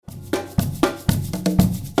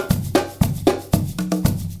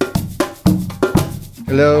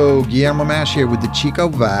Hello, Guillermo Mash here with the Chico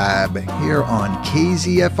Vibe here on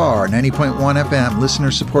KZFR 90.1 FM,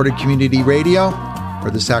 listener-supported community radio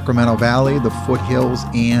for the Sacramento Valley, the foothills,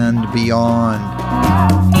 and beyond.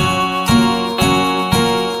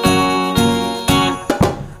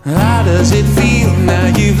 How does it feel now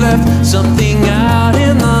you've left something out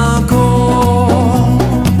in the cold?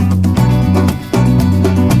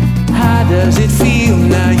 How does it feel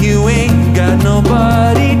now you ain't got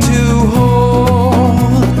nobody to hold?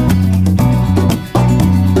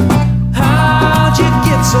 How'd you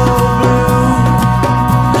get so blue?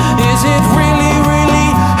 Is it really, really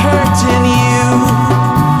hurting you?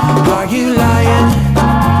 Are you lying?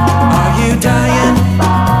 Are you dying?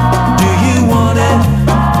 Do you want it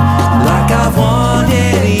like I've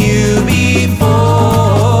wanted you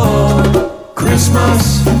before? Christmas,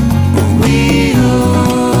 wee-oo,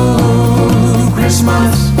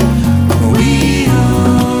 Christmas, wee-oo,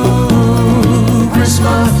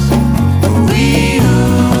 Christmas,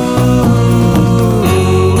 wee-oo,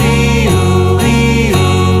 wee-oo,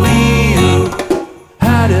 wee-oo, wee-oo.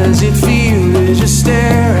 How does it feel to just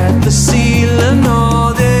stare at the ceiling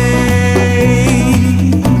all day?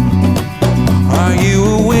 Are you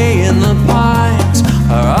away in the pines,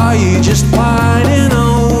 or are you just pining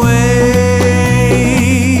away?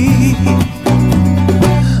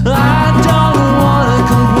 I don't wanna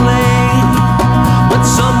complain, but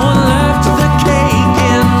someone left the cake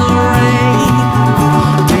in the rain.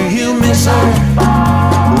 Do you miss her?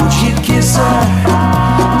 Would you kiss her?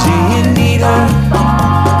 Do you need her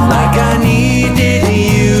like I needed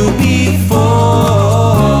you before?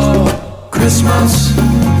 Christmas,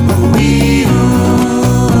 wee-oo,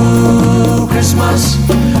 Christmas,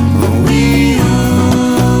 wee-oo,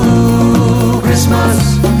 Christmas,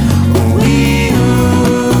 wee-oo.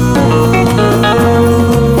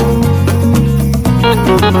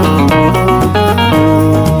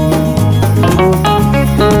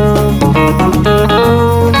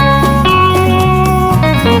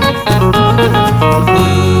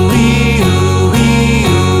 Wee-oo,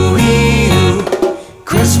 wee-oo, wee-oo,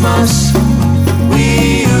 Christmas,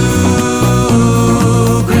 wee-oo,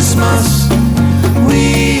 Christmas,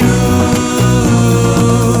 wee-oo,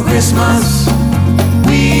 Christmas,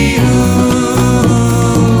 wee-oo,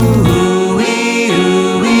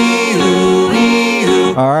 wee-oo, wee-oo,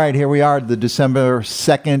 wee-oo. All right, here we are, the December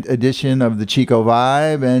 2nd edition of the Chico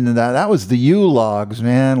Vibe, and that was the U-Logs,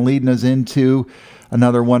 man, leading us into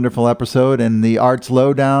another wonderful episode, and the Arts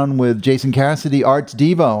Lowdown with Jason Cassidy, Arts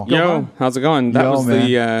Devo. Yo, how's it going? That was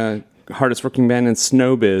man. the hardest working band in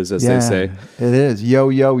snowbiz, as they say. It is. Yo,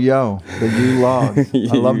 yo, yo. The U-Logs.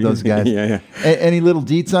 I love those guys. Yeah. Any little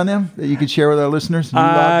deets on them that you could share with our listeners?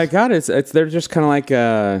 God, it's they're just kind of like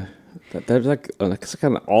they're like it's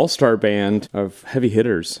kind of an all-star band of heavy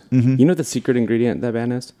hitters. Mm-hmm. You know what the secret ingredient that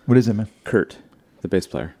band is? What is it, man? Kurt, the bass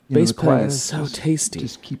player. You know, Bass the playing quiet, is so tasty.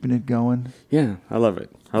 Just keeping it going. Yeah, I love it.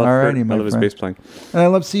 I love Alrighty, Kurt. my I love his friend. bass playing. And I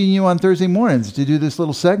love seeing you on Thursday mornings to do this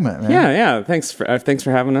little segment, man. Yeah. Thanks for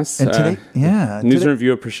having us. And today, News and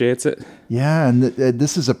Review appreciates it. Yeah, and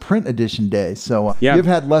this is a print edition day, so you've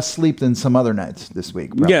had less sleep than some other nights this week.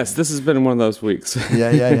 Probably. Yes, this has been one of those weeks.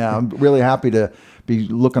 Yeah. I'm really happy to be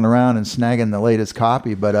looking around and snagging the latest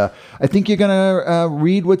copy, but I think you're gonna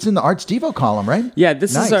read what's in the Arts Devo column, right? Yeah,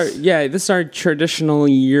 this is our traditional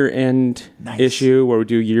year-end issue where we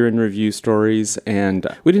do year-end review stories, and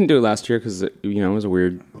we didn't do it last year because it was a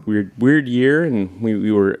weird year, and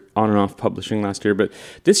we were on and off publishing last year. But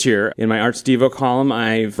this year, in my Arts Devo column,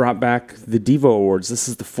 I brought back the Devo Awards. This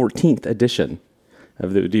is the 14th edition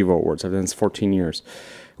of the Devo Awards. I've done this 14 years.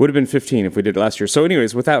 Would have been 15 if we did it last year. So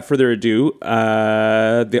anyways, without further ado,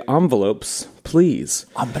 the envelopes, please.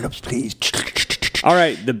 Envelopes, please. All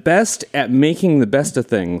right, the best at making the best of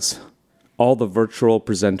things. All the virtual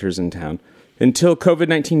presenters in town. Until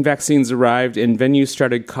COVID-19 vaccines arrived and venues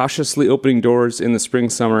started cautiously opening doors in the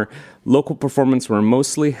spring-summer, local performances were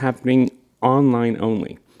mostly happening online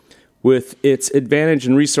only. With its advantage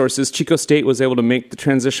and resources, Chico State was able to make the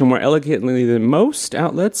transition more elegantly than most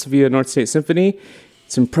outlets via North State Symphony.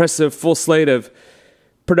 Its impressive full slate of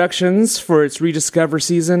productions for its Rediscover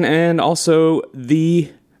season, and also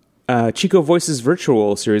the Chico Voices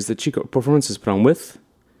virtual series that Chico Performances put on with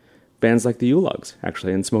bands like the U-Logs,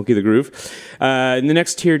 actually, and Smokey the Groove. And the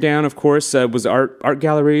next tier down, of course, was art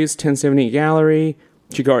galleries, 1078 Gallery,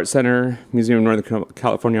 Chico Art Center, Museum of Northern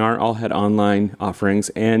California Art, all had online offerings.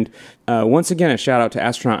 And once again, a shout out to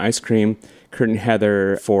Astronaut Ice Cream, Kurt and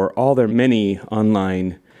Heather, for all their many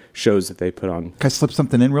online shows that they put on. Can I slip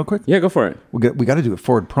something in real quick? Yeah, go for it. We got to do a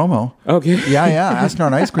forward promo. Okay. Yeah.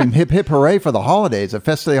 Astronaut Ice Cream. Hip, hip, hooray for the holidays. A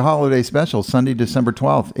Festive Holiday Special, Sunday, December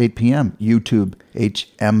 12th, 8 p.m. YouTube,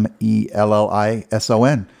 HMELLISON.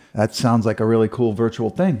 That sounds like a really cool virtual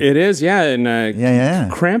thing. It is, yeah. And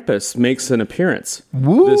Krampus makes an appearance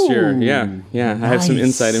this year. Yeah. I have some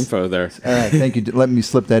inside info there. All right, thank you. Let me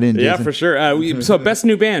slip that in, Jason. Yeah, for sure. So best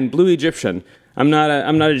new band, Blue Egyptian. I'm not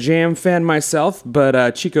a Jam fan myself,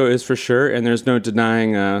 but Chico is for sure, and there's no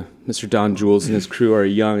denying Mr. Don Jules and his crew are a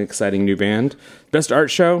young, exciting new band. Best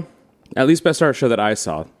art show, at least best art show that I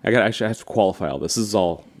saw. I have to qualify all this. This is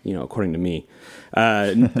all according to me.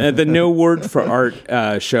 The No Word for Art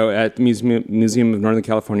show at the Museum of Northern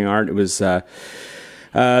California Art. It was the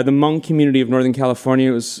Hmong community of Northern California.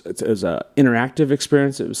 It was an interactive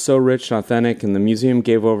experience. It was so rich and authentic, and the museum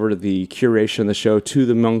gave over the curation of the show to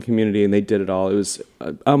the Hmong community, and they did it all. It was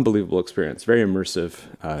an unbelievable experience, very immersive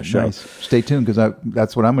show. Nice. Stay tuned, because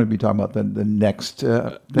that's what I'm going to be talking about, the next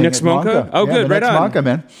thing next at Monka? Oh, yeah, good, right on. Monka,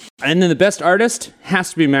 man. And then the best artist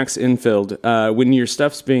has to be Max Infield. When your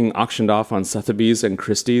stuff's being auctioned off on Sotheby's and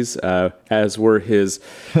Christie's, as were his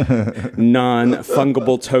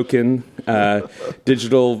non-fungible token,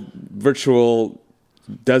 digital, virtual,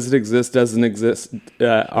 doesn't exist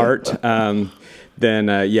art, then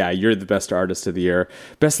you're the best artist of the year.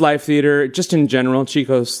 Best live theater, just in general,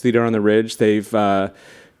 Chico's Theater on the Ridge. They've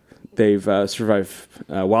survived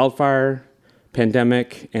wildfire,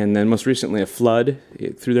 pandemic, and then most recently a flood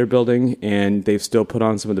through their building, and they've still put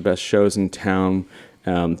on some of the best shows in town.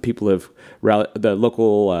 People have the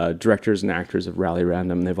local directors and actors have rallied around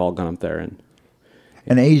them. They've all gone up there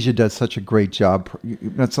and Asia does such a great job,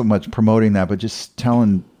 not so much promoting that, but just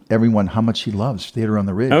telling everyone how much she loves Theater on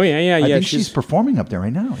the Ridge. Oh, yeah. I think she's performing up there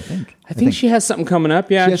right now, I think she has something coming up,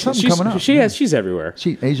 yeah. She has something coming up. She's everywhere.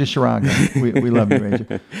 Asia Shiraga. We love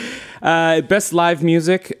you, Asia. Best live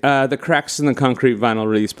music, the Cracks in the Concrete vinyl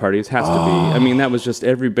release parties has to be. I mean, that was just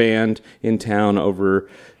every band in town over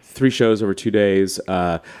 3 shows over 2 days.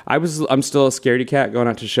 I'm still a scaredy cat going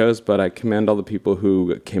out to shows, but I commend all the people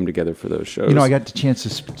who came together for those shows. I got the chance to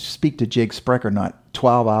speak to Jake Sprecher not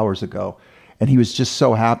 12 hours ago, and he was just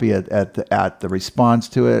so happy at the response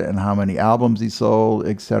to it and how many albums he sold,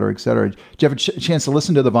 et cetera, et cetera. Did you have a chance to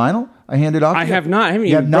listen to the vinyl I handed off? I have not. I haven't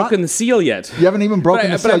even broken the seal yet. You haven't even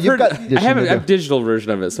broken the seal. I have a digital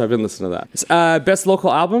version of it, so I've been listening to that. Best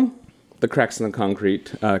local album, the Cracks in the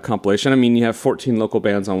Concrete compilation. I mean, you have 14 local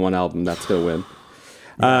bands on one album. That's going to win.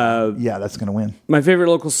 That's going to win. My favorite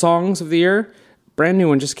local songs of the year, brand new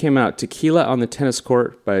one just came out, Tequila on the Tennis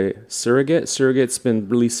Court by Surrogate. Surrogate's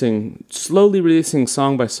been slowly releasing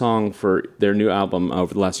song by song for their new album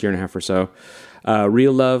over the last year and a half or so.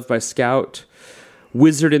 Real Love by Scout.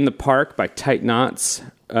 Wizard in the Park by Tight Knots.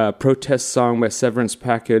 Protest Song by Severance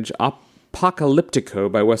Package.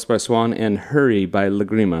 Apocalyptico by West by Swan. And Hurry by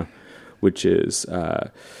Lagrima, which is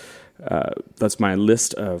that's my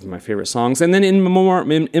list of my favorite songs. And then in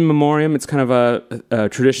memoriam, it's kind of a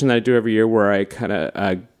tradition that I do every year where I kind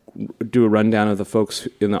of do a rundown of the folks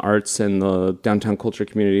in the arts and the downtown culture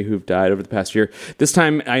community who've died over the past year. This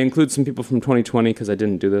time I include some people from 2020 because I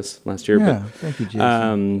didn't do this last year. Yeah, thank you,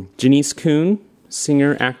 Jason. Janice Kuhn,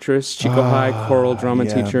 singer, actress, Chico High choral drama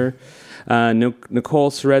teacher. Nicole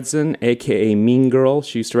Seredzin, a.k.a. Mean Girl.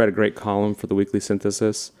 She used to write a great column for the Weekly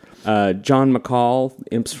Synthesis. John McCall,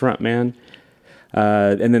 Imps frontman.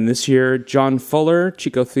 And then this year, John Fuller,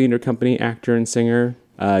 Chico Theater Company actor and singer.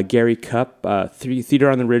 Gary Cupp, Theater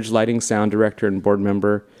on the Ridge lighting sound director and board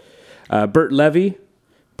member. Bert Levy,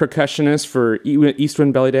 percussionist for East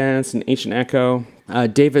Wind Belly Dance and Ancient Echo.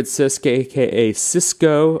 David Sisk, a.k.a.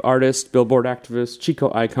 Cisco artist, billboard activist,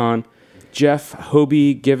 Chico icon. Jeff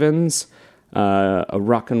Hobie Givens, a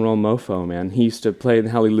rock and roll mofo, man. He used to play in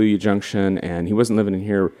Hallelujah Junction, and he wasn't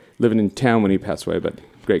living in town when he passed away, but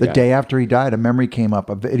great guy. The day after he died, a memory came up,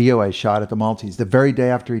 a video I shot at the Maltese, the very day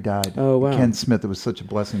after he died. Oh, wow. Ken Smith, it was such a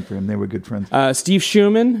blessing for him. They were good friends. Steve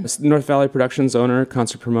Schumann, North Valley Productions owner,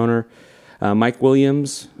 concert promoter. Mike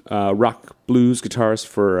Williams, rock blues guitarist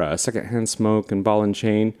for Secondhand Smoke and Ball and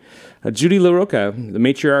Chain. Judy LaRocca, the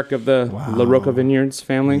matriarch of the LaRocca Vineyards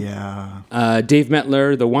family. Yeah. Dave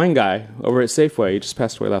Metler, the wine guy over at Safeway. He just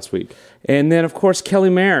passed away last week. And then, of course, Kelly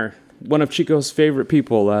Mayer, one of Chico's favorite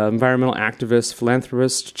people, environmental activist,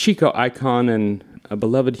 philanthropist, Chico icon, and a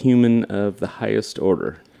beloved human of the highest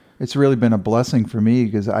order. It's really been a blessing for me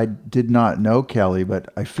because I did not know Kelly,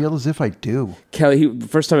 but I feel as if I do. Kelly, the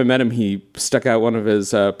first time I met him, he stuck out one of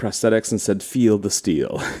his prosthetics and said, "Feel the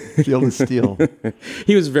steel." Feel the steel.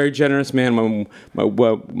 He was a very generous man. When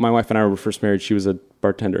my wife and I were first married, she was a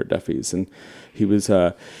bartender at Duffy's, and he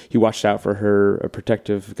watched out for her, a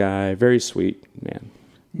protective guy, very sweet man.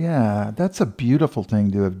 Yeah, that's a beautiful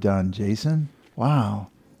thing to have done, Jason. Wow.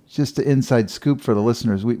 Just the inside scoop for the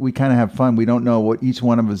listeners. We kind of have fun. We don't know what each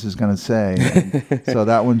one of us is going to say. So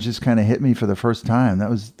that one just kind of hit me for the first time.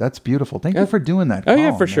 That's beautiful. Thank you for doing that. Oh,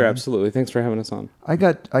 yeah, for sure. Absolutely. Thanks for having us on. I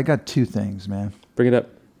got two things, man. Bring it up.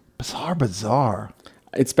 Bizarre.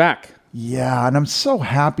 It's back. Yeah, and I'm so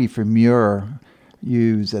happy for Meagher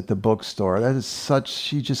use at the bookstore. That is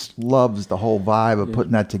she just loves the whole vibe of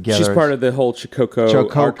putting that together. She's part of the whole Chicoco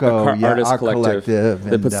artist collective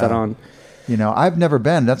that puts that on. You know, I've never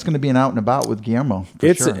been. That's going to be an out and about with Guillermo.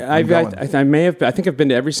 I may have. I think I've been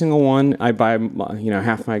to every single one. I buy,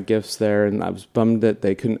 half my gifts there, and I was bummed that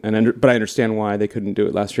they couldn't. But I understand why they couldn't do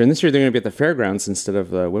it last year. And this year they're going to be at the fairgrounds instead of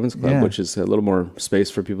the women's club, which is a little more space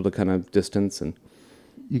for people to kind of distance. And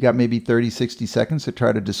you got maybe 30, 60 seconds to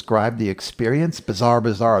try to describe the experience. Bizarre.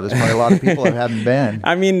 There's probably a lot of people that haven't been.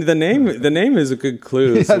 I mean, the name is a good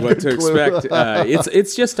clue as to what to expect.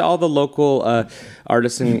 It's just all the local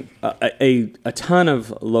artists and a ton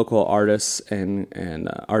of local artists and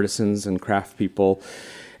artisans and craft people,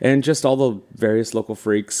 and just all the various local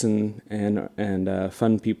freaks and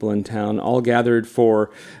fun people in town, all gathered for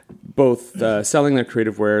both selling their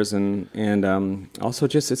creative wares and also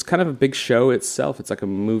just it's kind of a big show itself. It's like a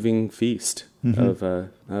moving feast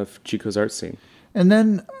of Chico's art scene. And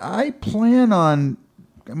then I plan on,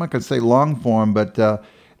 I'm not going to say long form, but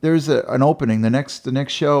there's an opening. The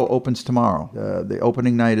next show opens tomorrow. The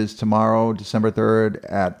opening night is tomorrow, December 3rd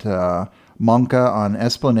at Monca on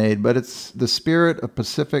Esplanade, but it's the Spirit of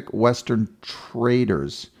Pacific Western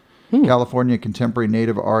Traders, California Contemporary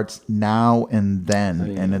Native Arts Now and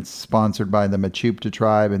Then, and it's sponsored by the Mechoopta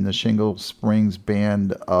Tribe and the Shingle Springs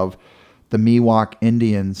Band of the Miwok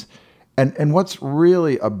Indians. And what's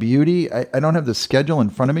really a beauty, I don't have the schedule in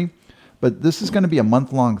front of me, but this is going to be a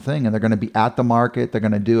month-long thing, and they're going to be at the market. They're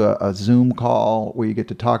going to do a Zoom call where you get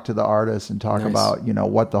to talk to the artists and talk about,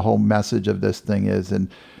 what the whole message of this thing is. And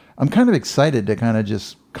I'm kind of excited to kind of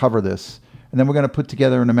just cover this. And then we're going to put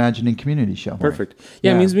together an Imagining Community show. Perfect.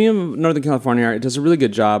 Yeah, Museum of Northern California Art does a really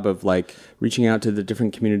good job of reaching out to the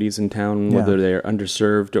different communities in town, whether they're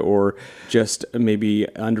underserved or just maybe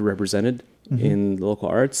underrepresented in the local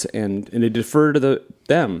arts, and they defer to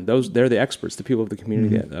them. They're the experts. The people of the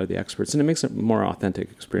community that are the experts, and it makes it a more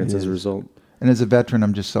authentic experience as a result. And as a veteran,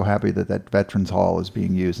 I'm just so happy that Veterans Hall is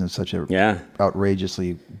being used in such a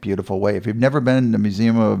outrageously beautiful way. If you've never been to the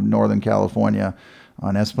Museum of Northern California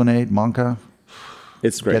on Esplanade, Monca,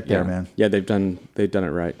 it's great. Get there, man. Yeah, they've done it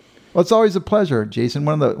right. Well, it's always a pleasure, Jason.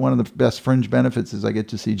 One of the best fringe benefits is I get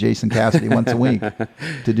to see Jason Cassidy once a week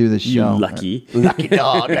to do this show. You lucky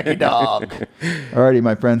dog. All righty,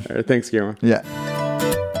 my friend. All right, thanks, Guillermo. Yeah.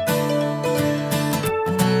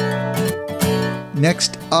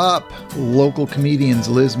 Next up, local comedians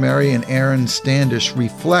Liz Mary and Aaron Standish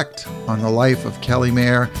reflect on the life of Kelly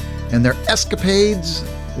Meagher and their escapades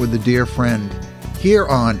with a dear friend here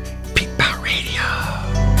on Peepa Radio.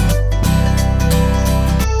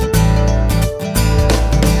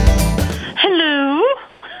 Hello.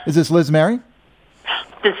 Is this Liz Mary?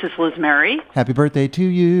 This is Liz Mary. Happy birthday to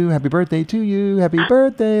you. Happy birthday to you. Happy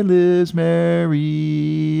birthday, Liz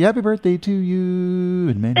Mary. Happy birthday to you.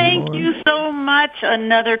 And many Thank more. you so much.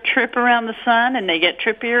 Another trip around the sun, and they get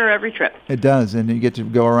trippier every trip. It does, and you get to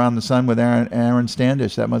go around the sun with Aaron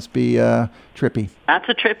Standish. That must be trippy. That's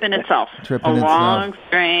a trip in itself. Long,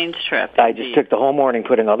 strange trip. I just took the whole morning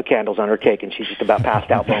putting all the candles on her cake, and she's just about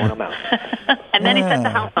passed out blowing them out. And then he set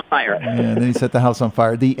the house on fire. Yeah, then he set the house on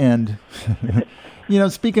fire. The end.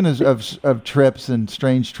 Speaking of trips and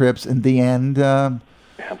strange trips, in the end,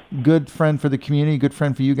 good friend for the community, good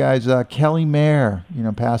friend for you guys, Kelly Meagher,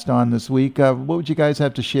 passed on this week. What would you guys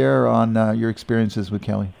have to share on your experiences with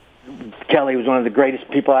Kelly? Kelly was one of the greatest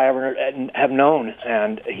people I ever have known,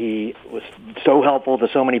 and he was so helpful to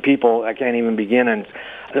so many people. I can't even begin, and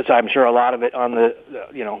so I'm sure a lot of it on the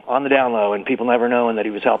down low, and people never knowing that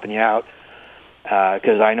he was helping you out,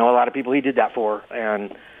 because I know a lot of people he did that for.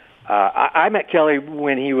 And I met Kelly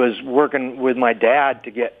when he was working with my dad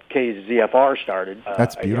to get KZFR started.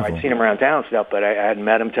 That's beautiful. I'd seen him around town and stuff, but I hadn't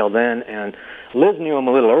met him till then. And Liz knew him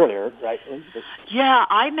a little earlier, right? Yeah,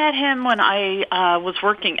 I met him when I was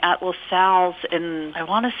working at LaSalle's in, I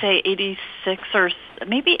want to say, 86 or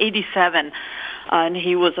maybe 87. And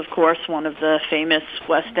he was, of course, one of the famous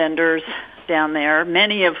West Enders down there,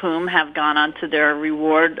 many of whom have gone on to their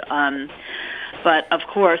reward. But, of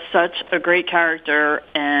course, such a great character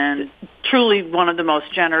and truly one of the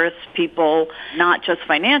most generous people, not just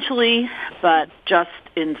financially, but just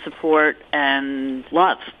in support and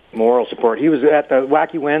love. Moral support. He was at the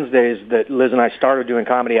Wacky Wednesdays that Liz and I started doing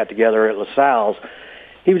comedy at together at LaSalle's.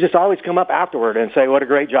 He would just always come up afterward and say, what a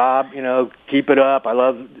great job, keep it up. I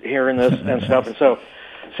love hearing this and stuff. And so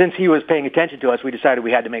since he was paying attention to us, we decided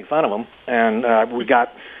we had to make fun of him. And we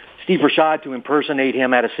got Steve Rashad to impersonate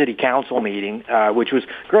him at a city council meeting, which was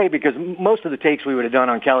great because most of the takes we would have done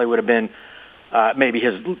on Kelly would have been maybe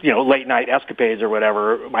his, late night escapades or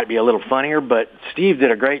whatever might be a little funnier, but Steve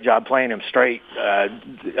did a great job playing him straight,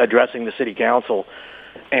 addressing the city council,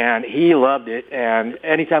 and he loved it. And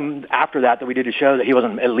anytime after that we did a show that he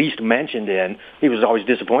wasn't at least mentioned in, he was always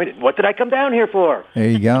disappointed. What did I come down here for? There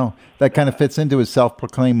you go. That kind of fits into his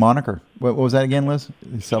self-proclaimed moniker. What was that again, Liz?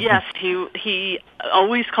 Yes, he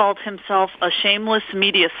always called himself a shameless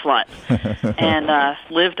media slut, and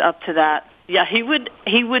lived up to that. Yeah, he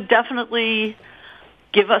would definitely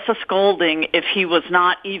give us a scolding if he was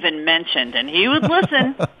not even mentioned, and he would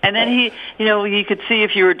listen. And then you could see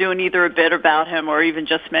if you were doing either a bit about him or even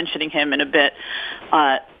just mentioning him in a bit.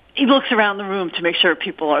 He looks around the room to make sure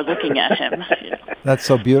people are looking at him. That's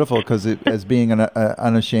so beautiful because as being an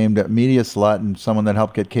unashamed media slut and someone that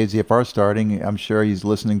helped get KZFR starting, I'm sure he's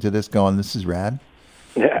listening to this going, this is rad.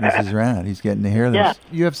 This is rad. He's getting to hear this. Yeah.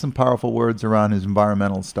 You have some powerful words around his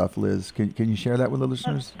environmental stuff, Liz. Can you share that with the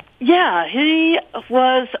listeners? Yeah, he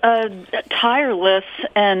was tireless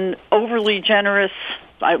and overly generous.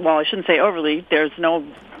 I shouldn't say overly. There's no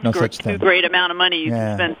such thing. Too great amount of money you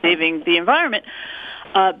can spend saving the environment.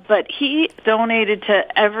 But he donated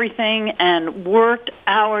to everything and worked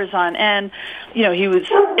hours on end. He was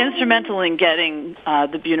instrumental in getting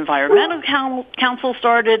the Butte Environmental Council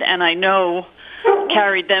started, and I know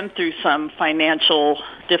carried them through some financial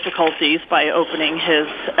difficulties by opening his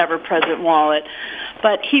ever-present wallet.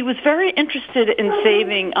 But he was very interested in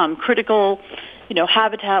saving critical,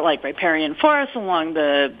 habitat like riparian forests along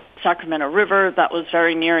the Sacramento River. That was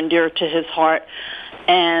very near and dear to his heart.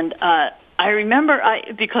 And I remember,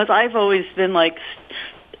 because I've always been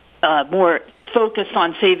more focused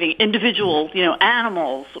on saving individual,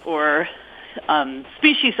 animals or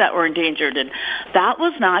species that were endangered, and that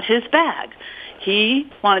was not his bag. He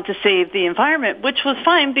wanted to save the environment, which was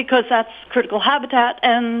fine because that's critical habitat,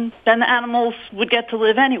 and then the animals would get to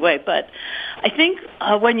live anyway. But I think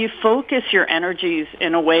when you focus your energies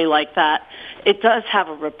in a way like that, it does have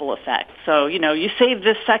a ripple effect. So, you save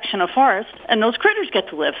this section of forest, and those critters get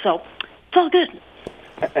to live. So it's all good.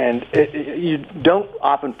 And you don't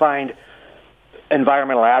often find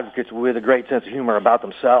environmental advocates with a great sense of humor about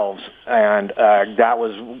themselves, and that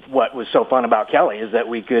was what was so fun about Kelly, is that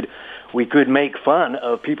we could make fun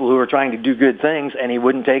of people who were trying to do good things, and he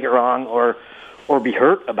wouldn't take it wrong or be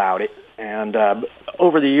hurt about it. And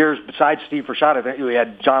over the years, besides Steve Rashad, I think we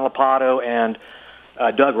had John Lopato and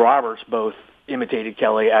Doug Roberts both imitated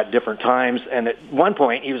Kelly at different times, and at one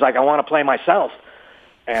point he was like, I want to play myself.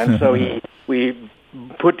 And so we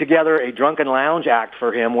put together a drunken lounge act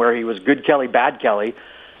for him where he was good Kelly, bad Kelly,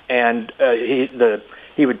 and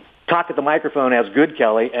he would talk at the microphone as good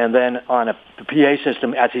Kelly, and then on the PA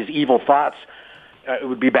system as his evil thoughts, it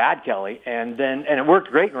would be bad Kelly. And it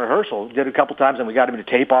worked great in rehearsal. Did it a couple times, and we got him to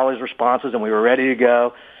tape all his responses, and we were ready to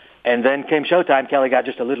go. And then came showtime. Kelly got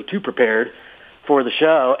just a little too prepared for the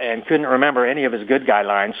show and couldn't remember any of his good guy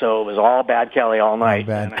lines, so it was all bad Kelly all night.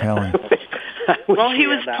 Bad Kelly. Well, he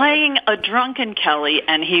was playing a drunken Kelly,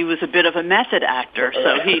 and he was a bit of a method actor,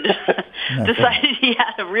 so he decided he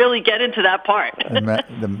had to really get into that part.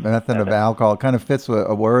 The method of alcohol kind of fits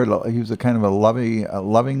a word. He was a kind of a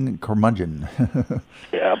loving curmudgeon.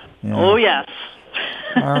 Yeah. Oh, yes.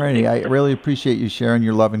 All righty. I really appreciate you sharing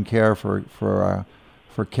your love and care for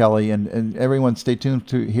Kelly, and everyone stay tuned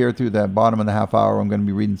to here through the bottom of the half hour. I'm going to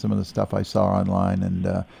be reading some of the stuff I saw online,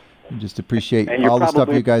 and just appreciate all the stuff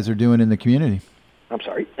you guys are doing in the community. I'm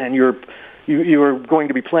sorry. And you were going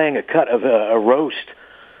to be playing a cut of a roast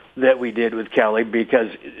that we did with Kelly because,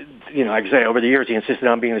 like I say, over the years he insisted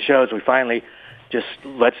on being in the shows. We finally just,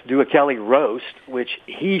 let's do a Kelly roast, which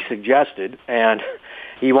he suggested, and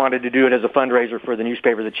he wanted to do it as a fundraiser for the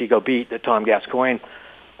newspaper, the Chico Beat, that Tom Gascoigne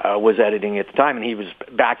was editing at the time, and he was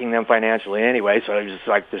backing them financially anyway, so it was just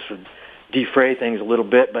like this would defray things a little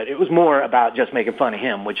bit, but it was more about just making fun of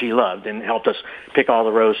him, which he loved, and helped us pick all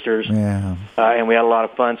the roasters. Yeah. And we had a lot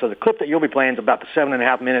of fun. So the clip that you'll be playing is about the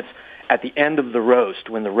 7.5 minutes at the end of the roast,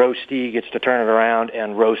 when the roastee gets to turn it around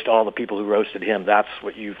and roast all the people who roasted him, that's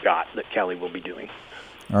what you've got that Kelly will be doing.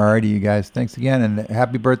 All righty, you guys. Thanks again, and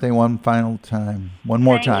happy birthday one more time.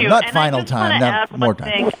 Thank you. Not and final I just time, add not more one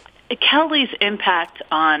time. thing. Kelly's impact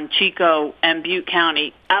on Chico and Butte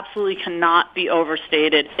County absolutely cannot be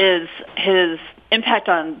overstated. Is his impact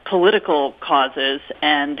on political causes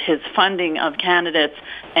and his funding of candidates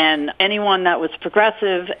and anyone that was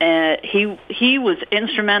progressive. He was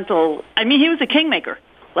instrumental. I mean, he was a kingmaker.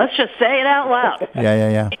 Let's just say it out loud.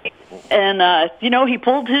 Yeah. And, he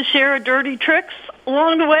pulled his share of dirty tricks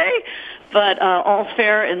along the way, but all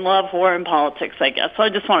fair in love, war, and politics, I guess. So I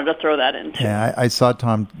just wanted to throw that in, too. Yeah, I saw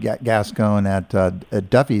Tom Gascon at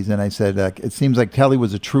Duffy's, and I said, it seems like Kelly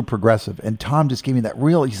was a true progressive. And Tom just gave me that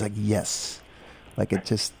he's like, yes. Like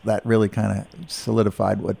that really kind of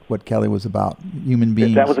solidified what Kelly was about, human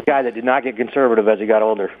beings. That was a guy that did not get conservative as he got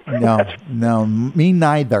older. No, me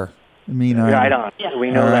neither. Right on. Yeah.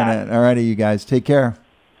 We know that. All righty, you guys. Take care.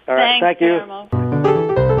 All right, thank you.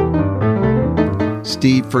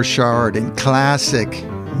 Steve Fershard in classic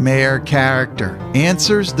Meagher character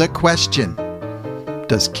answers the question,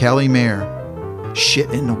 does Kelly Meagher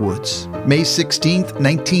shit in the woods? May 16th,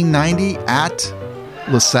 1990 at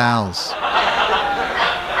LaSalle's.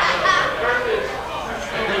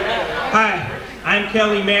 Hi, I'm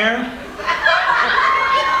Kelly Meagher,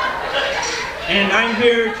 and I'm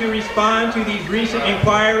here to respond to these recent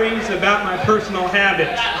inquiries about my personal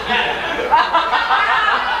habits.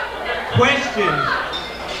 Question: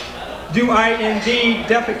 do I indeed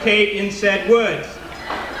defecate in said woods?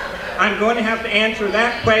 I'm going to have to answer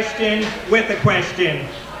that question with a question.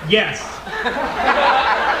 Yes.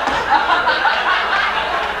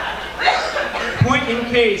 Point in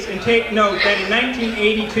case and take note that in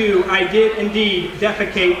 1982 I did indeed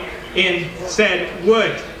defecate in said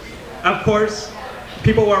woods. Of course,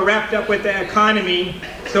 people were wrapped up with the economy,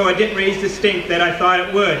 so it didn't raise the stink that I thought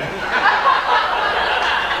it would.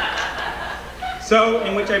 So,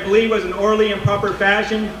 in which I believe was an orderly and proper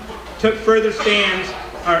fashion, took further stands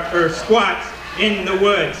or squats in the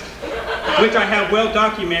woods, which I have well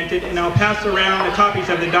documented, and I'll pass around the copies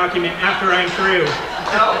of the document after I'm through.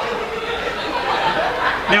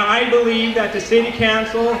 Now, I believe that the city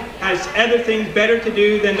council has other things better to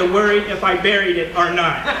do than to worry if I buried it or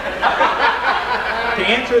not. To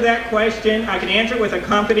answer that question, I can answer it with a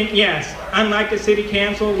confident yes, unlike the city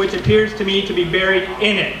council, which appears to me to be buried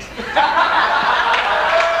in it.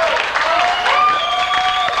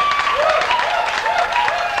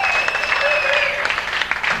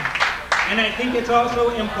 And I think it's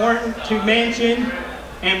also important to mention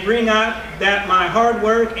and bring up that my hard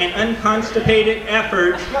work and unconstipated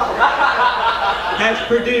efforts has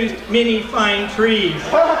produced many fine trees.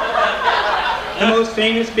 The most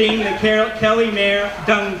famous being the Kelly Meagher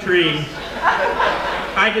dung tree.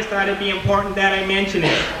 I just thought it'd be important that I mention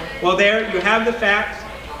it. Well, there you have the facts.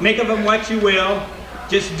 Make of them what you will.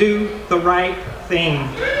 Just do the right thing.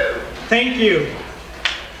 Thank you.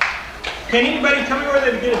 Can anybody tell me where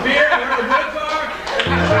they get a beer and where the woods are?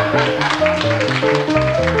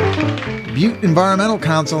 Butte Environmental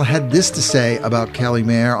Council had this to say about Kelly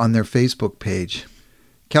Meagher on their Facebook page.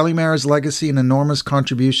 Kelly Meagher's legacy and enormous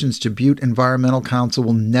contributions to Butte Environmental Council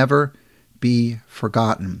will never be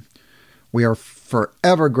forgotten. We are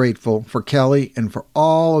forever grateful for Kelly and for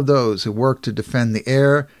all of those who work to defend the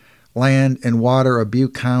air, land, and water of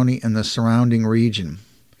Butte County and the surrounding region.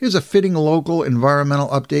 Here's a fitting local environmental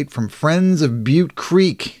update from Friends of Butte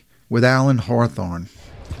Creek with Alan Hawthorne.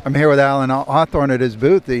 I'm here with Alan Hawthorne at his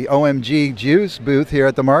booth, the OMG Juice booth here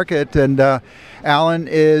at the market. And Alan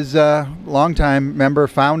is a longtime member,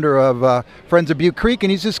 founder of Friends of Butte Creek, and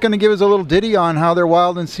he's just going to give us a little ditty on how their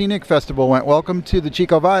Wild and Scenic Festival went. Welcome to the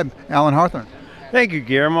Chico Vibe, Alan Hawthorne. Thank you,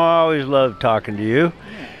 Guillermo. I always love talking to you.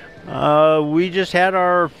 We just had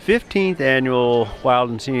our 15th annual Wild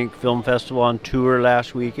and Scenic Film Festival on tour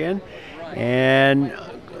last weekend, and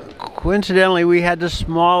coincidentally we had the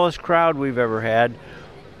smallest crowd we've ever had,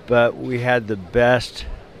 but we had the best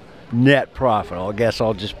net profit. I guess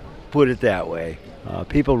I'll just put it that way.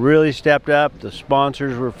 People really stepped up. The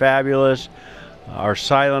sponsors were fabulous. Our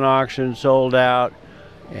silent auction sold out,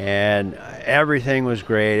 and everything was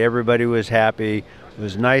great. Everybody was happy. It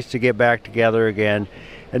was nice to get back together again.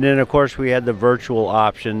 And then, of course, we had the virtual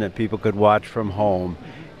option that people could watch from home,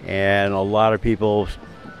 and a lot of people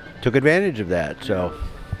took advantage of that. So,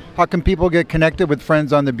 how can people get connected with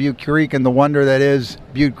Friends on the Butte Creek and the wonder that is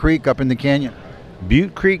Butte Creek up in the canyon?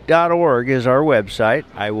 ButteCreek.org is our website.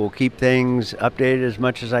 I will keep things updated as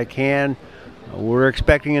much as I can. We're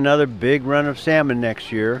expecting another big run of salmon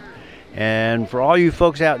next year, And for all you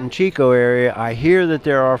folks out in Chico area, I hear that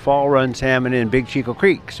there are fall run salmon in Big Chico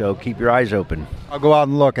Creek, so keep your eyes open. I'll go out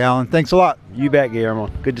and look, Alan. Thanks a lot. You bet, Guillermo.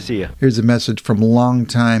 Good to see you. Here's a message from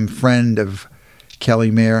longtime friend of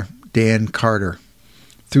Kelly Meagher, Dan Carter.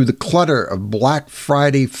 Through the clutter of Black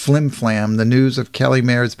Friday flim-flam, the news of Kelly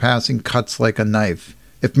Meagher's passing cuts like a knife.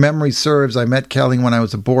 If memory serves, I met Kelly when I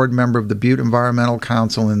was a board member of the Butte Environmental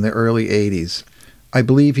Council in the early 80s. I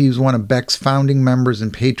believe he was one of Beck's founding members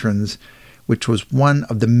and patrons, which was one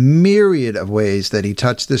of the myriad of ways that he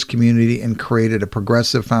touched this community and created a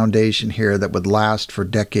progressive foundation here that would last for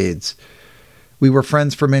decades. We were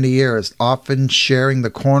friends for many years, often sharing the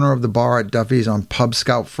corner of the bar at Duffy's on Pub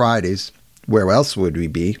Scout Fridays. Where else would we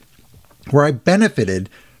be? Where I benefited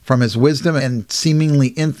from his wisdom and seemingly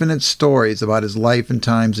infinite stories about his life and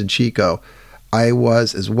times in Chico. I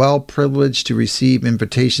was as well privileged to receive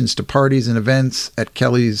invitations to parties and events at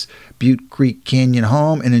Kelly's Butte Creek Canyon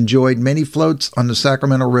home and enjoyed many floats on the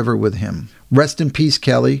Sacramento River with him. Rest in peace,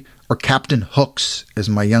 Kelly, or Captain Hooks, as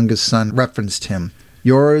my youngest son referenced him.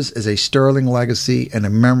 Yours is a sterling legacy and a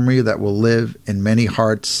memory that will live in many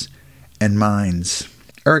hearts and minds.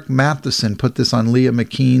 Eric Matheson put this on Leah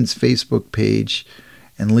McKean's Facebook page,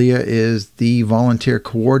 and Leah is the volunteer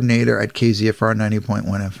coordinator at KZFR 90.1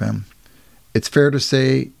 FM. It's fair to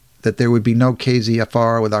say that there would be no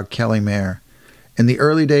KZFR without Kelly Meagher. In the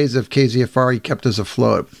early days of KZFR, he kept us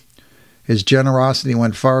afloat. His generosity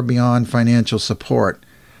went far beyond financial support.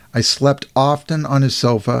 I slept often on his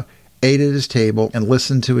sofa, ate at his table, and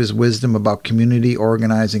listened to his wisdom about community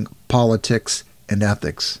organizing, politics, and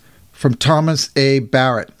ethics. From Thomas A.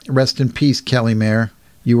 Barrett, rest in peace, Kelly Meagher.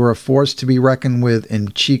 You were a force to be reckoned with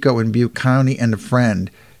in Chico and Butte County and a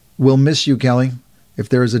friend. We'll miss you, Kelly. If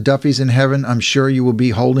there is a Duffy's in heaven, I'm sure you will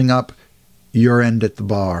be holding up your end at the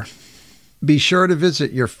bar. Be sure to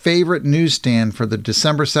visit your favorite newsstand for the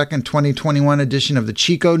December 2nd, 2021 edition of the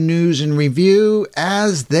Chico News and Review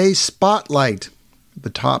as they spotlight the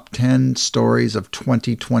top 10 stories of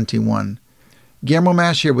 2021. Guillermo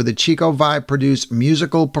Mash here with a Chico Vibe-produced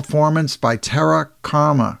musical performance by Terra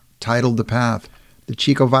Karma, titled The Path. The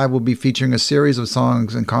Chico Vibe will be featuring a series of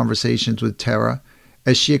songs and conversations with Terra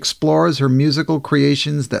as she explores her musical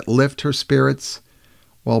creations that lift her spirits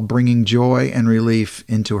while bringing joy and relief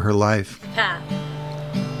into her life. Path.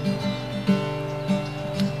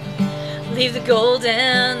 Leave the gold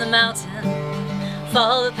in the mountain,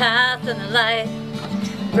 follow the path and the light,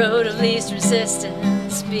 road of least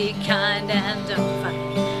resistance, be kind and don't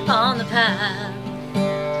fight on the path.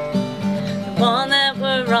 The one that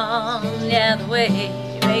we're on, yeah, the way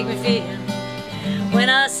you make me feel when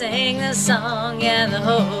I sing this song, yeah, the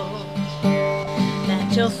hope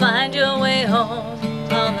that you'll find your way home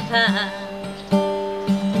on the path.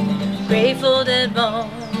 Grateful dead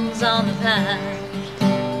bones on the path.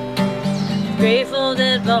 Grateful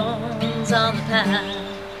dead bones on the path.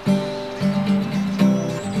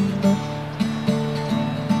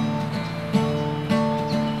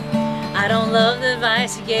 I don't love the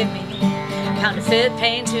advice you gave me, counterfeit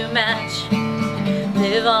pain to match.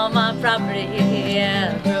 Live on my property,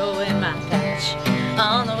 yeah, grow in my patch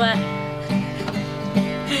on the way.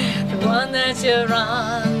 The one that you're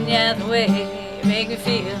on, yeah, the way you make me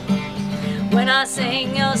feel when I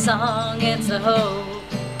sing your song, it's a hope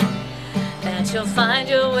that you'll find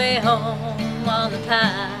your way home on the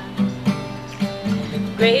path.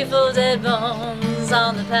 Grateful dead bones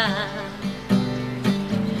on the path.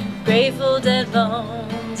 Grateful dead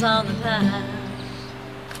bones on the path.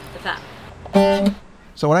 The path.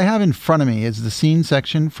 So what I have in front of me is the scene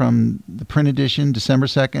section from the print edition, December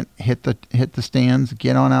 2nd. Hit the stands.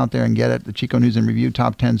 Get on out there and get it. The Chico News and Review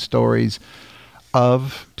top 10 stories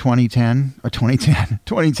of 2010.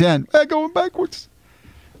 Going backwards.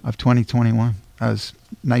 Of 2021. That was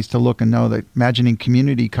nice to look and know that Imagining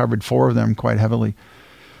Community covered 4 of them quite heavily.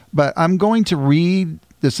 But I'm going to read.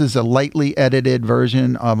 This is a lightly edited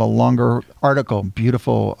version of a longer article,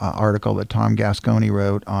 beautiful article that Tom Gasconi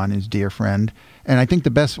wrote on his dear friend. And I think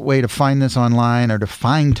the best way to find this online or to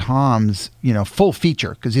find Tom's, full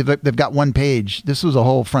feature, because they've got one page. This was a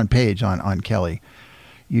whole front page on Kelly.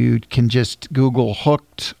 You can just Google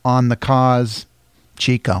 "Hooked on the Cause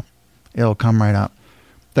Chico." It'll come right up.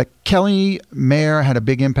 That Kelly Meagher had a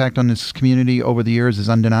big impact on this community over the years is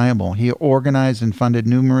undeniable. He organized and funded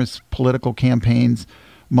numerous political campaigns,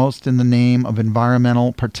 most in the name of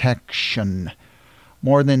environmental protection.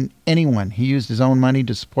 More than anyone, he used his own money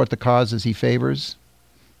to support the causes he favors.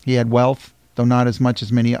 He had wealth, though not as much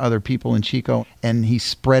as many other people in Chico, and he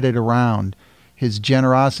spread it around. His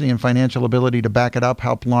generosity and financial ability to back it up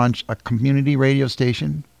helped launch a community radio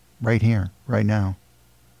station right here, right now,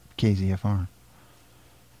 KZFR.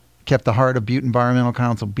 kept the heart of Butte Environmental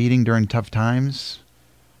Council beating during tough times.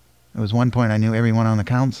 There was one point I knew everyone on the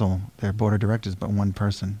council, their board of directors, but one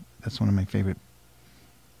person. That's one of my favorite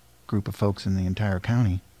group of folks in the entire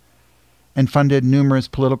county. And funded numerous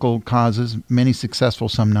political causes, many successful,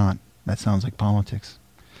 some not. That sounds like politics.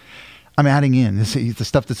 I'm adding in the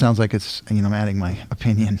stuff that sounds like it's, I'm adding my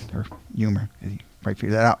opinion or humor. You probably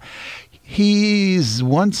figure that out. He's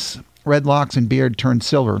once red locks and beard turned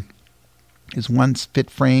silver. His once fit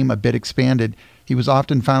frame a bit expanded. He was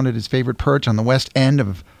often found at his favorite perch on the west end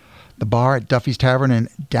of the bar at Duffy's Tavern in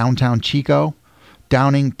downtown Chico,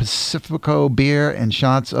 downing Pacifico beer and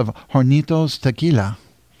shots of Hornitos tequila.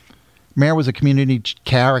 Meagher was a community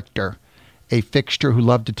character, a fixture who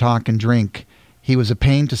loved to talk and drink. He was a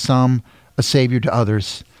pain to some, a savior to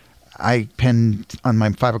others. I penned on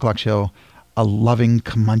my 5 o'clock show, a loving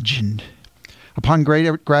curmudgeon. Upon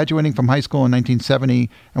graduating from high school in 1970,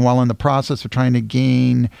 and while in the process of trying to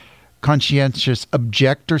gain conscientious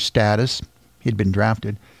objector status, he'd been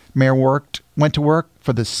drafted, Meagher went to work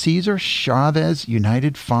for the Cesar Chavez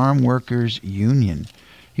United Farm Workers Union.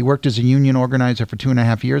 He worked as a union organizer for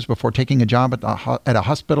 2.5 years before taking a job at a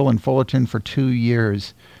hospital in Fullerton for 2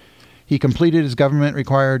 years. He completed his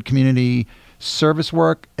government-required community service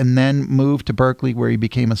work and then moved to Berkeley, where he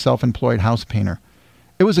became a self-employed house painter.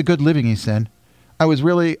 It was a good living, he said. I was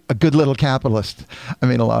really a good little capitalist. I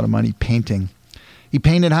made a lot of money painting. He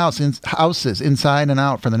painted houses inside and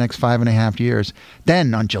out for the next 5.5 years.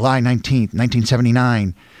 Then, on July 19th,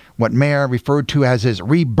 1979, what Meagher referred to as his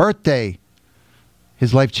rebirthday,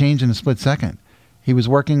 his life changed in a split second. He was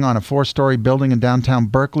working on a 4-story building in downtown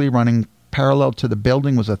Berkeley. Running parallel to the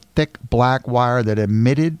building was a thick black wire that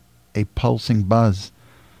emitted a pulsing buzz.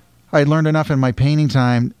 I had learned enough in my painting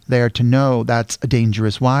time there to know that's a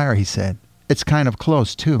dangerous wire, he said. It's kind of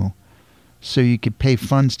close, too. So you could pay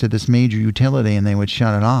funds to this major utility and they would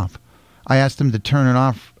shut it off. I asked him to turn it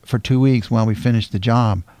off for 2 weeks while we finished the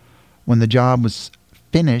job. When the job was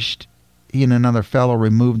finished, he and another fellow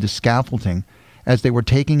removed the scaffolding. As they were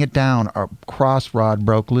taking it down, a cross rod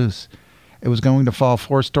broke loose. It was going to fall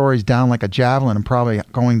 4 stories down like a javelin and probably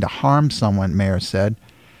going to harm someone, Meagher said.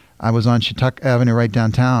 I was on Chautauqua Avenue right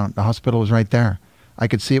downtown. The hospital was right there. I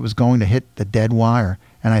could see it was going to hit the dead wire,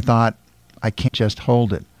 and I thought, I can't just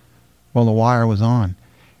hold it. Well, the wire was on.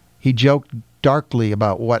 He joked darkly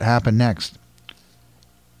about what happened next.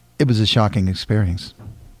 It was a shocking experience,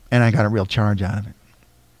 and I got a real charge out of it.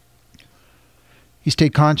 He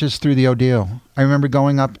stayed conscious through the ordeal. I remember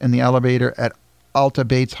going up in the elevator at Alta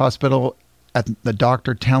Bates Hospital at the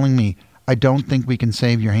doctor telling me, I don't think we can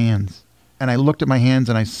save your hands. And I looked at my hands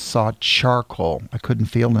and I saw charcoal. I couldn't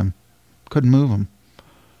feel them. Couldn't move them.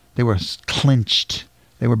 They were clenched.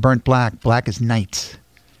 They were burnt black as night.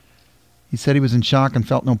 He said he was in shock and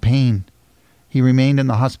felt no pain. He remained in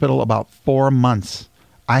the hospital about 4 months.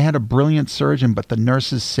 I had a brilliant surgeon, but the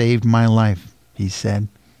nurses saved my life, he said.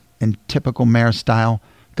 In typical Meagher style,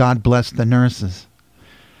 God bless the nurses.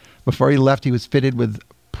 Before he left, he was fitted with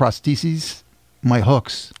prostheses, my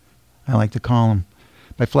hooks, I like to call them.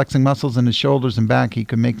 By flexing muscles in his shoulders and back, he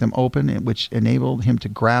could make them open, which enabled him to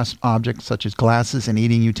grasp objects such as glasses and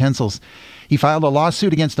eating utensils. He filed a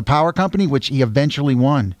lawsuit against the power company, which he eventually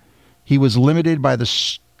won. He was limited by the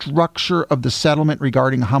structure of the settlement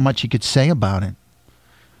regarding how much he could say about it.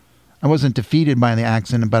 I wasn't defeated by the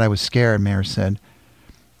accident, but I was scared, Meagher said.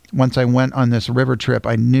 Once I went on this river trip,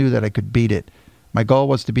 I knew that I could beat it. My goal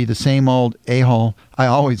was to be the same old a-hole I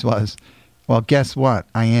always was. Well, guess what?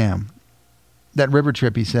 I am. That river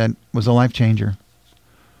trip, he said, was a life changer.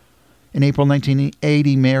 In April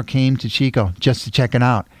 1980, Meagher came to Chico just to check it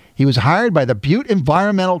out. He was hired by the Butte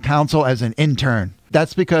Environmental Council as an intern.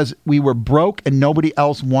 That's because we were broke and nobody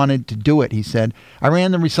else wanted to do it, he said. I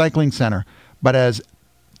ran the recycling center, but as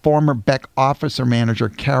former Beck officer manager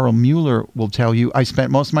Carol Mueller will tell you, I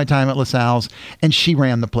spent most of my time at LaSalle's, and she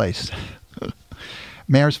ran the place.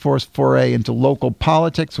 Meagher's first foray into local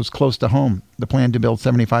politics was close to home. The plan to build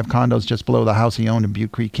 75 condos just below the house he owned in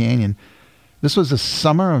Butte Creek Canyon. This was the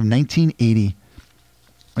summer of 1980.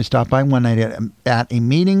 I stopped by one night at a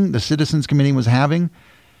meeting the Citizens Committee was having,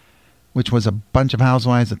 which was a bunch of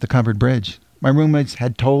housewives at the covered bridge. My roommates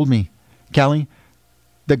had told me, Kelly,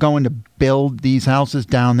 they're going to build these houses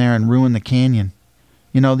down there and ruin the canyon.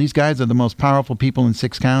 You know, these guys are the most powerful people in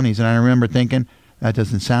 6 counties. And I remember thinking, that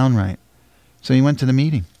doesn't sound right. So he went to the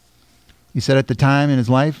meeting. He said at the time in his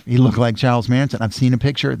life, he looked like Charles Manson. I've seen a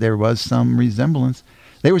picture. There was some resemblance.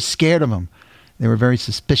 They were scared of him. They were very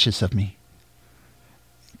suspicious of me.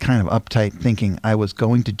 Kind of uptight, thinking I was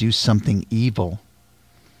going to do something evil.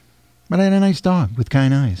 But I had a nice dog with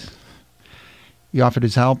kind eyes. He offered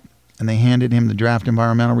his help and they handed him the draft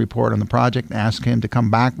environmental report on the project and asked him to come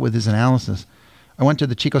back with his analysis. I went to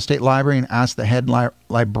the Chico State Library and asked the head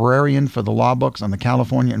librarian for the law books on the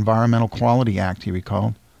California Environmental Quality Act, he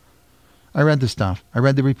recalled. I read the stuff. I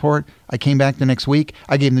read the report. I came back the next week.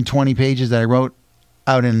 I gave them 20 pages that I wrote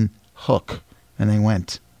out in Hook, and they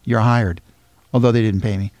went, "You're hired," although they didn't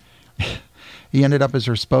pay me. He ended up as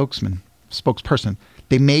her spokesperson.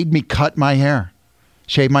 They made me cut my hair,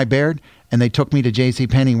 shave my beard, and they took me to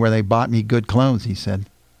JCPenney where they bought me good clothes, he said.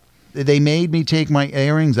 They made me take my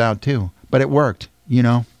earrings out, too. But it worked, you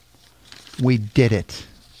know. We did it.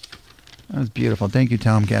 That was beautiful. Thank you,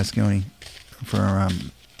 Tom Gasconi, for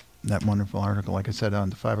that wonderful article. Like I said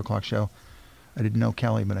on the 5 o'clock show, I didn't know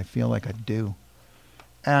Kelly, but I feel like I do.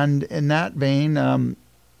 And in that vein,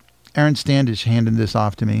 Aaron Standish handed this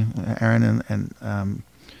off to me. Aaron and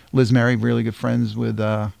Liz Mary, really good friends with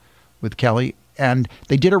Kelly. And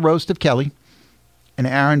they did a roast of Kelly. And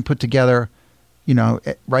Aaron put together, you know,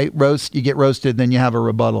 right, roast, you get roasted, then you have a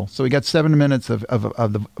rebuttal. So we got 7 minutes of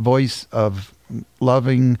the voice of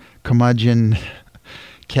loving curmudgeon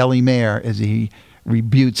Kelly Meagher as he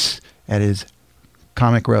rebutes at his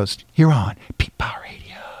comic roast here on Pete Power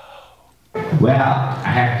Radio. Well, I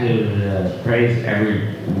have to praise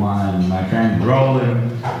everyone. My friend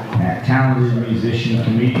Roland, that talented musician,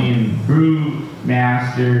 comedian,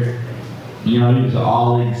 brewmaster. You know, he was an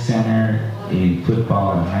all-league center in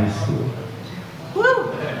football in high school.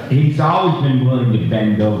 Woo! He's always been willing to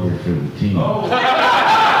bend over for the team. Oh.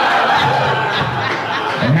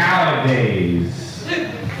 Nowadays,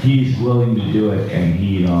 he's willing to do it, and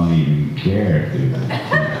he don't even care if there's a team.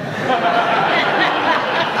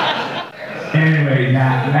 Anyway,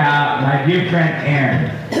 now, my dear friend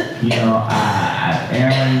Aaron, you know,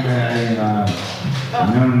 Aaron, I've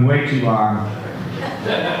known him way too long.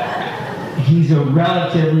 He's a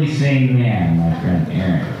relatively sane man, my friend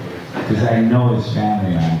Aaron, because I know his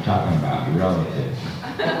family and I'm talking about relatives.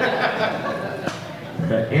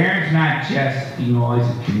 But Aaron's not just, you know, he's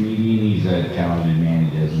a comedian, he's a talented man,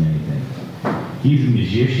 he does many things. He's a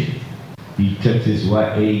magician. He took his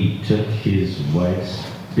wife's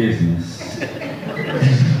business,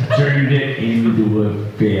 turned it into a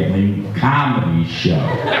family comedy show.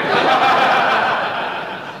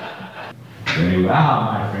 Anyway,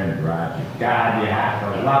 my friend Roger, God, you have to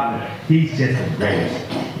love him. He's just the greatest.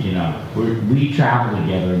 You know, we travel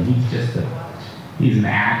together, and he's an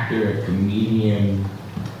actor, a comedian,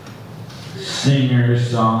 singer,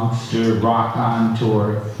 songster, rock on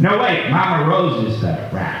tour. No, wait, Mama Rose is the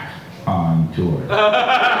rap on tour.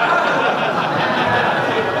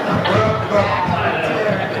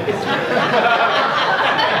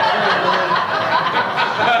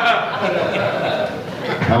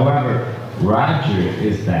 However, Roger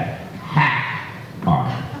is that hack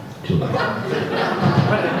on tour.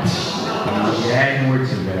 Yeah, it works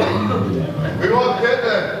so bad. I don't do that. Right? We won't get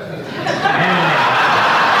that.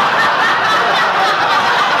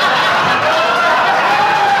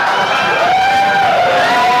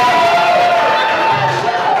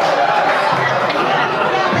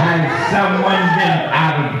 Has someone been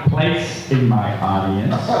out of place in my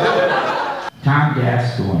audience? Tom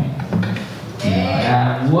Gasconi.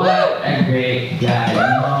 What a great guy. You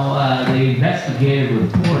know, the investigative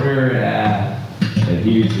reporter, but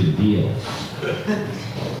here's the deal.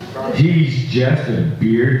 He's just a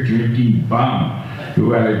beer-drinking bum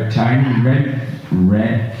who had a tiny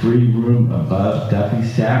rent-free room above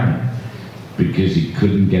Duffy's Tavern because he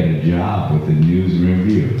couldn't get a job with the News and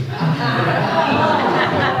Review.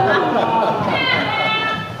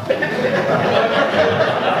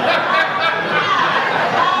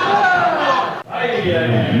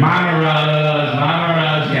 Mama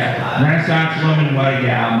Rose, yeah. Renaissance woman, what a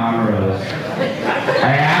gal, Mama Rose.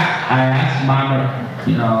 I asked Mama,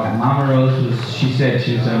 you know, Mama Rose she said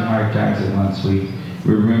she was having hard times at one week.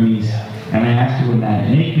 We're roomies. And I asked her one night,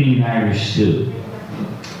 make me an Irish stew.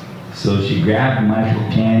 So she grabbed Michael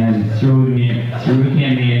Cannon and threw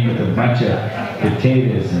him in with a bunch of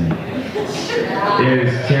potatoes in it. It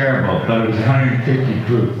was terrible, but it was 150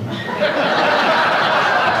 proof.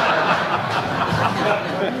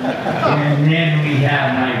 And then we have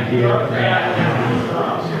my dear friend,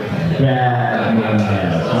 Brad. My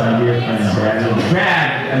dear friend, Brad. Brad,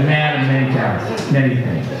 a man of many talents, many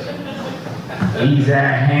things. He's a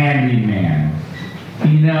handyman.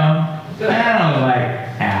 You know, I don't like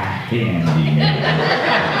a handyman.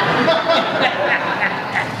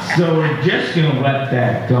 So we're just going to let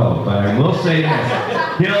that go. But I will say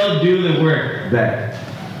this. He'll do the work that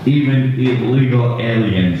even illegal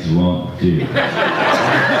aliens won't do.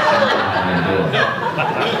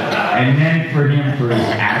 And then for him, for his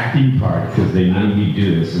acting part, because they made me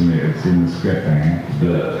do this, and it's in the script, I have to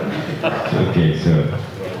do it. Okay, so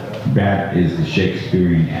that is the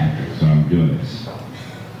Shakespearean actor, so I'm doing this.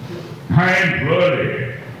 I am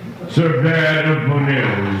bloody, so bad of my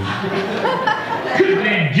nose, 'cause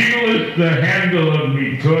he jiggleth the handle of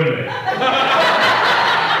me toilet,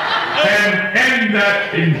 and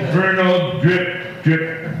that infernal drip,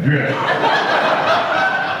 drip, drip.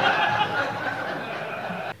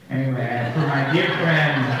 Anyway, for my dear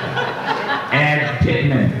friend, Ed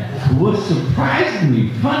Pittman, who was surprisingly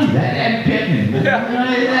funny, that Ed Pittman, that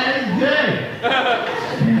is good.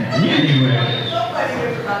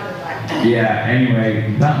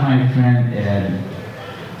 Anyway, about my friend Ed,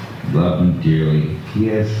 love him dearly. He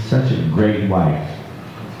has such a great wife.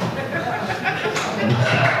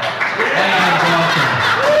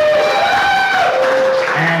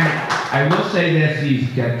 And I will say this, he's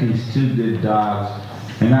got these two good dogs,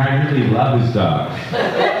 and I really love his dogs.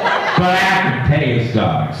 But I have to pay his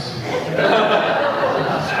dogs.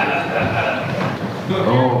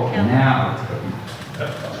 Oh, now,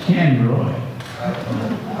 Ken Roy.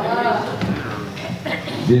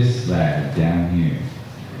 This lad down here,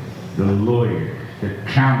 the lawyer, the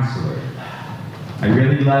counselor. I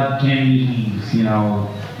really love Kenny. He's, he's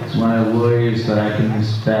one of the lawyers that I can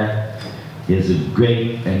respect. He has a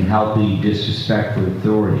great and healthy disrespect for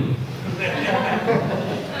authority.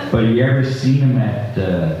 But you ever seen him at,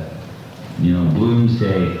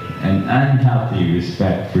 Bloomsday, an unhealthy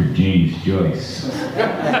respect for James Joyce? He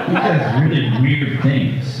does really weird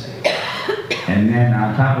things. And then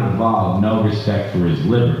on top of the all, no respect for his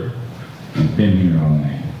liver. He's been here all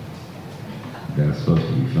night. That's supposed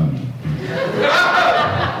to be funny.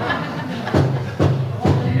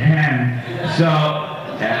 And so,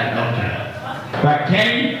 but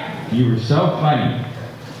Kenny, you were so funny.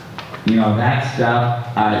 That stuff,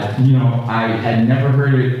 I had never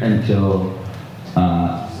heard it until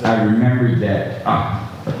I remembered that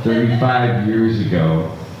 35 years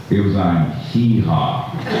ago, it was on Hee Haw.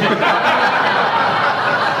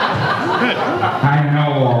 I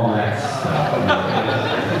know all that stuff.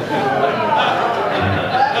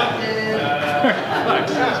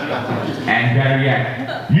 And better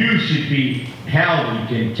yet, you should be held in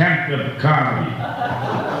contempt of comedy.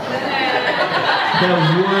 The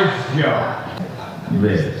worst joke.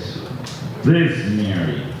 Liz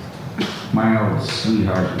Mary, my old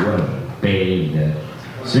sweetheart, what a babe, the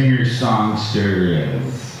singer-songster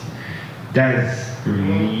does. I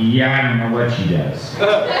don't know what she does.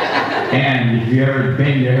 And if you ever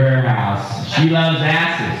been to her house, she loves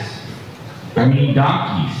asses. I mean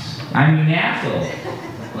donkeys. I mean assholes.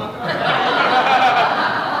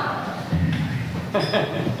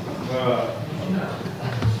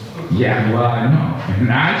 Yeah, well, I know.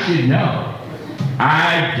 And I should know.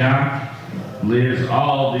 I dumped Liz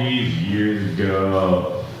all these years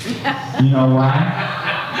ago. You know why?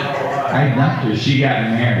 I dumped her. She got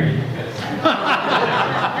married.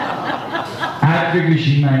 I figured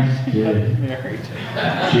she might get married.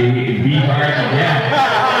 She'd be hard to get.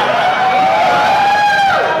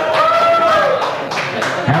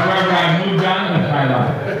 However, I moved on with my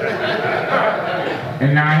life. And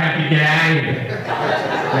now I have to get out of here.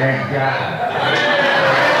 Thank God.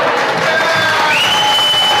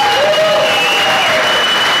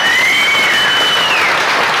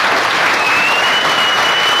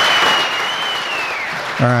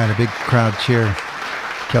 All right, a big crowd cheer.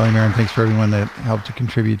 Kelly Marin, thanks for everyone that helped to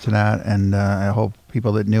contribute to that. And I hope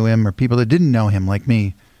people that knew him or people that didn't know him, like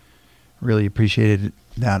me, really appreciated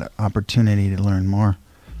that opportunity to learn more.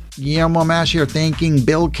 Guillermo Mash here thanking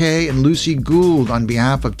Bill Kay and Lucy Gould on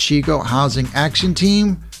behalf of Chico Housing Action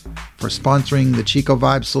Team for sponsoring the Chico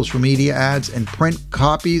Vibe social media ads and print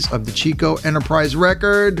copies of the Chico Enterprise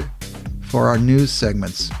record for our news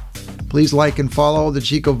segments. Please like and follow the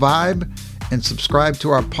Chico Vibe and subscribe to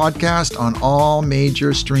our podcast on all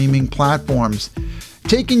major streaming platforms.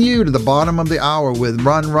 Taking you to the bottom of the hour with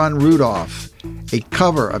Run Run Rudolph, a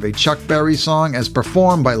cover of a Chuck Berry song as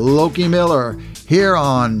performed by Loki Miller here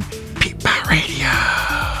on Peepa Radio.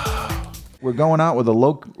 We're going out with a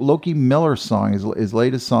Loki Miller song, his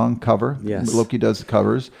latest song cover. Yes. Loki does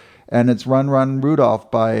covers. And it's Run Run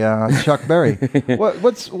Rudolph by Chuck Berry.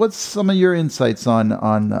 What's some of your insights on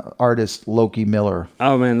artist Loki Miller?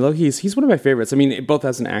 Oh man, he's one of my favorites. I mean, both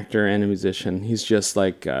as an actor and a musician. He's just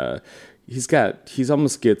like he's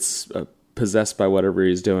almost gets possessed by whatever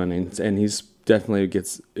he's doing, and he's definitely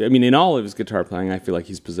gets. I mean, in all of his guitar playing, I feel like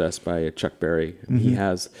he's possessed by Chuck Berry. Mm-hmm. He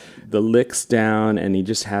has the licks down, and he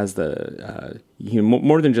just has the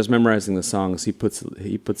more than just memorizing the songs. He puts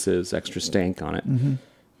his extra stank on it. Mm-hmm.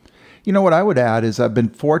 You know what I would add is I've been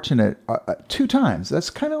fortunate 2 times. That's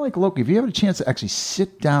kind of like Loki. If you have a chance to actually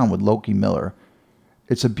sit down with Loki Miller,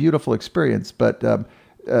 it's a beautiful experience. But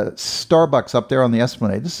Starbucks up there on the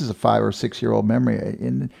Esplanade, this is a 5 or 6 year old memory,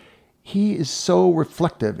 and he is so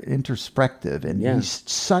reflective, introspective, and he's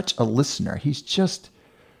such a listener. He's just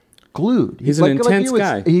glued. He's an intense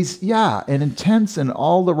guy. He's and intense in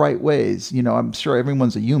all the right ways. You know, I'm sure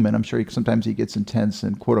everyone's a human. I'm sure sometimes he gets intense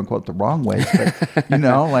in quote unquote the wrong ways, but you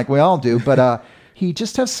know, like we all do. But he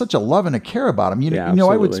just has such a love and a care about him. You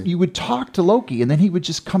know, you would talk to Loki, and then he would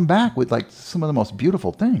just come back with like some of the most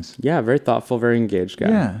beautiful things. Yeah, very thoughtful, very engaged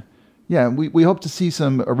guy. Yeah. We hope to see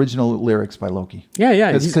some original lyrics by Loki.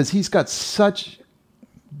 Yeah. Because he's got such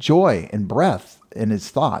joy and breath in his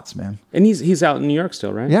thoughts, man. And he's out in New York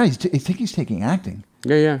still, right? Yeah, I think he's taking acting.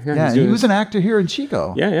 Yeah. He was an actor here in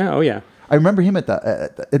Chico. Yeah. Oh, yeah. I remember him at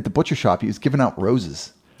the butcher shop. He was giving out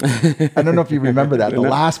roses. I don't know if you remember that. The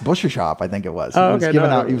last butcher shop, I think it was.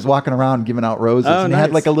 He was walking around giving out roses. And he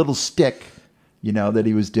had like a little stick, you know, that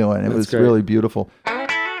he was doing. It was great. Really beautiful.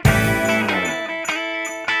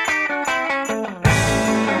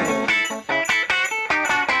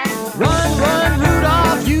 Run,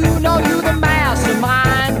 Rudolph, you know you're the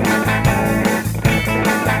mastermind.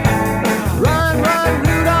 Run,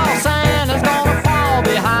 Rudolph, Santa's gonna fall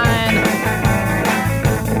behind.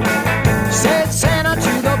 Said Santa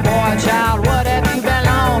to the boy child, what have you been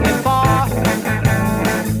longing for?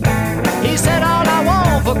 He said, all I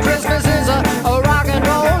want for Christmas is a rock and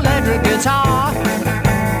roll electric guitar.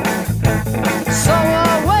 So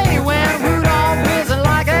away went Rudolph, whizzing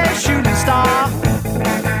like a shooting star.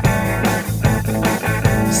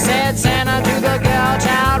 Said Santa to the girl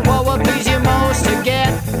child, what would please you most to get?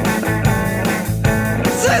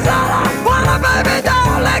 Says all I want a baby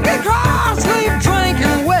doll, like a cross, sleep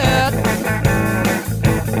drinking wet.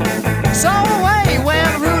 So away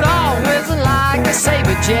went Rudolph, whizzing like a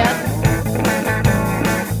saber jet.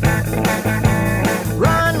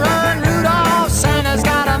 Run, Rudolph, Santa's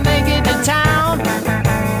gotta make it to town.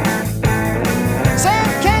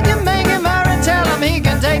 Said, can you make him hurry, tell him he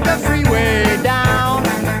can take the freeway down.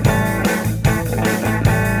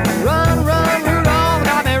 Run, Rudolph,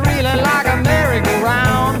 got me reeling like a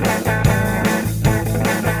merry-go-round.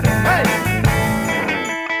 Hey!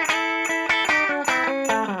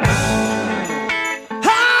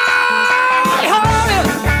 Hi-ho!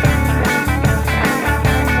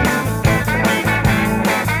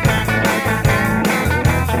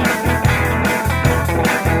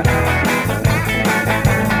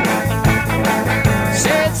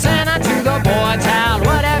 Said Santa to the boy child,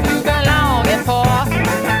 what have you been longing for?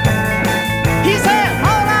 He said,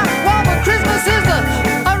 all I want for Christmas is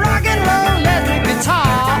a rock and roll electric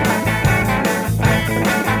guitar.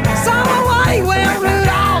 So away went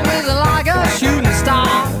Rudolph, whizzing like a shooting star.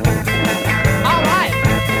 All right,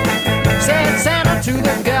 said Santa to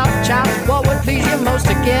the girl child, what would please you most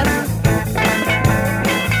to get?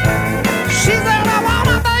 She said, I want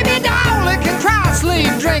a baby doll that can cry, sleep,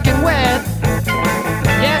 drinking wet.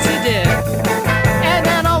 Yes, he did. And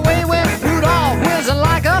then away went Rudolph, whizzing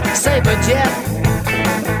like a saber jet.